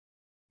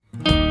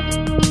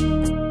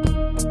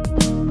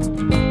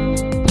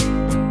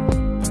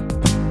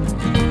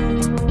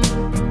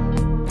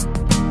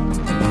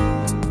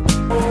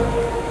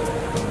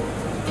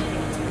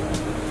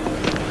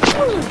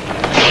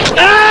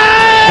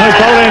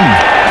him,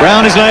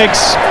 round his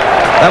legs.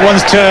 That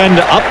one's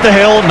turned up the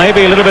hill,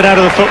 maybe a little bit out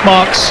of the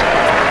footmarks,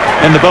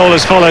 and the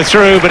bowlers follow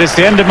through, but it's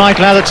the end of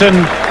Michael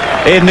Atherton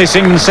in this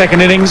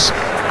second innings.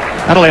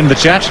 That'll end the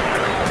chat.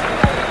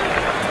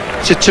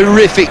 It's a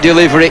terrific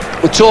delivery.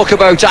 We talk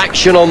about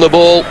action on the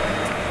ball,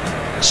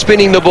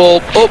 spinning the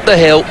ball up the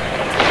hill,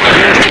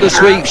 the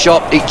sweep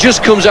shot, it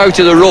just comes out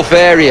of the rough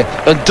area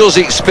and does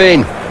it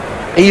spin.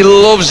 He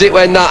loves it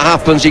when that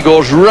happens. He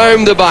goes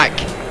round the back,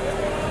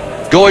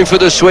 going for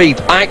the sweep,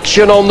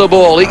 action on the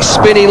ball, it's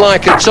spinning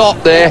like a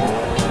top there.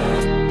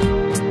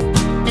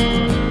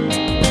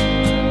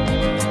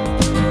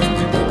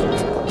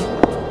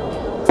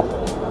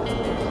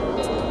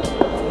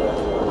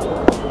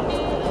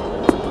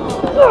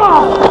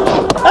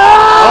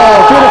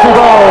 Oh, beautiful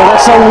goal,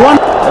 that's a one.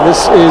 And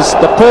this is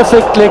the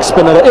perfect leg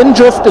spinner, the in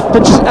drift, it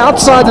pitches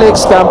outside leg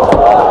stump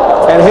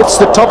and hits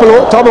the top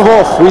of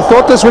off. We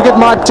thought this wicket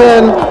might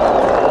turn,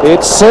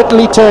 it's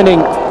certainly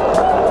turning.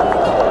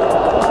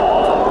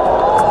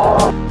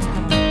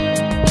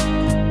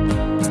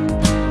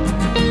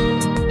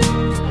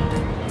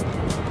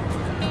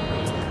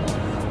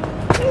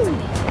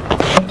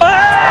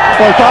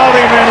 Well, bowled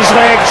him around his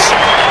legs,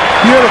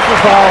 beautiful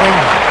bowling,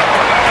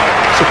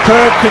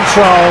 superb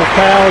control,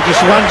 Powell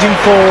just lunging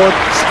forward,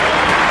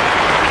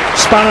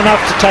 spun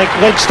enough to take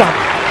leg stump.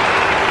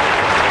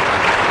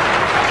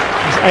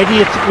 His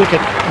 80th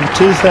wicket in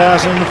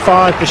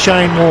 2005 for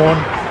Shane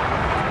Warne.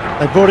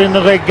 They brought in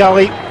the leg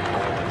gully,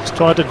 he's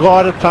tried to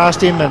glide it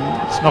past him and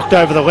it's knocked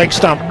over the leg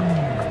stump.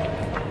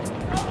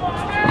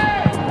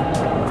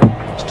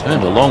 It's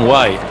turned a long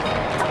way.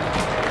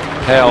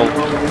 Powell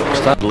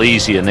started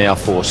easier now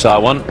for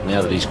Sarwan,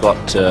 now that he's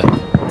got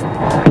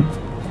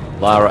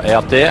Lara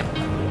out there.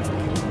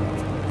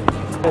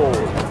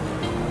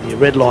 The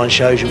red line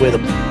shows you where the...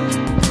 Got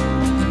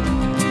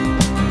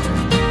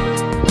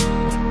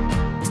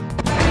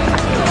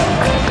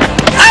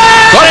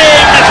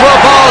him! That's well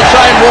bowled,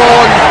 Shane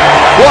Warne.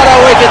 What a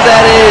wicket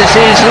that is.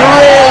 He's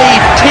really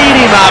teed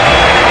him up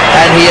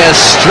and he has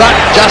struck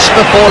just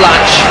before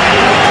lunch.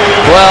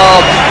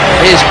 Well,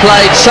 he's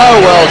played so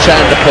well,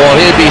 Chanderpaul.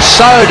 He'll be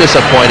so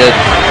disappointed.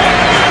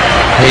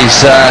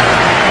 He's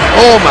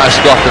almost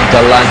got them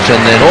to lunch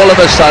and then all of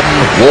a sudden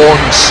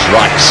Warne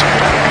strikes.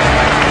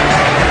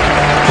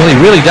 Well, he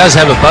really does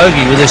have a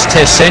bogey with this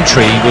test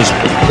century. He was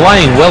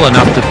playing well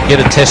enough to get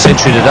a test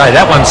century today.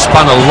 That one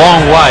spun a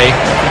long way.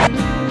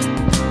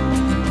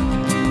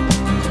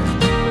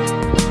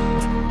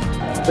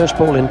 First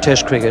ball in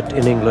Test cricket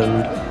in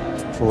England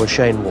for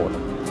Shane Warne.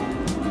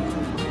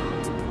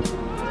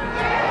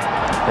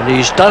 And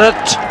he's done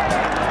it.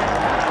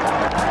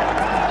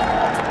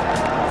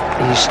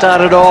 He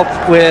started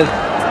off with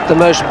the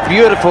most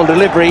beautiful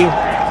delivery.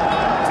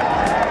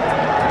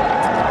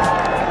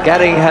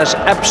 Gatting has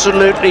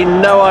absolutely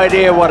no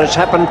idea what has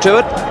happened to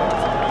it.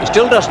 He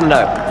still doesn't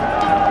know.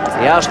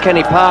 He asked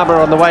Kenny Palmer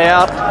on the way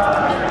out.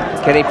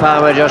 Kenny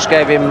Palmer just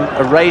gave him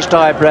a raised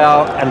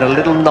eyebrow and a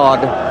little nod,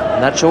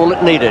 and that's all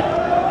it needed.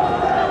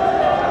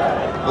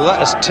 Well, that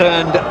has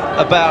turned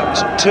about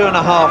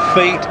 2.5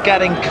 feet.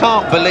 Gatting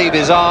can't believe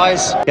his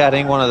eyes.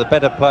 Gatting, one of the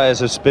better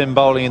players of spin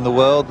bowling in the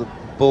world. The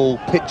ball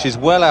pitches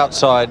well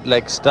outside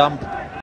leg stump.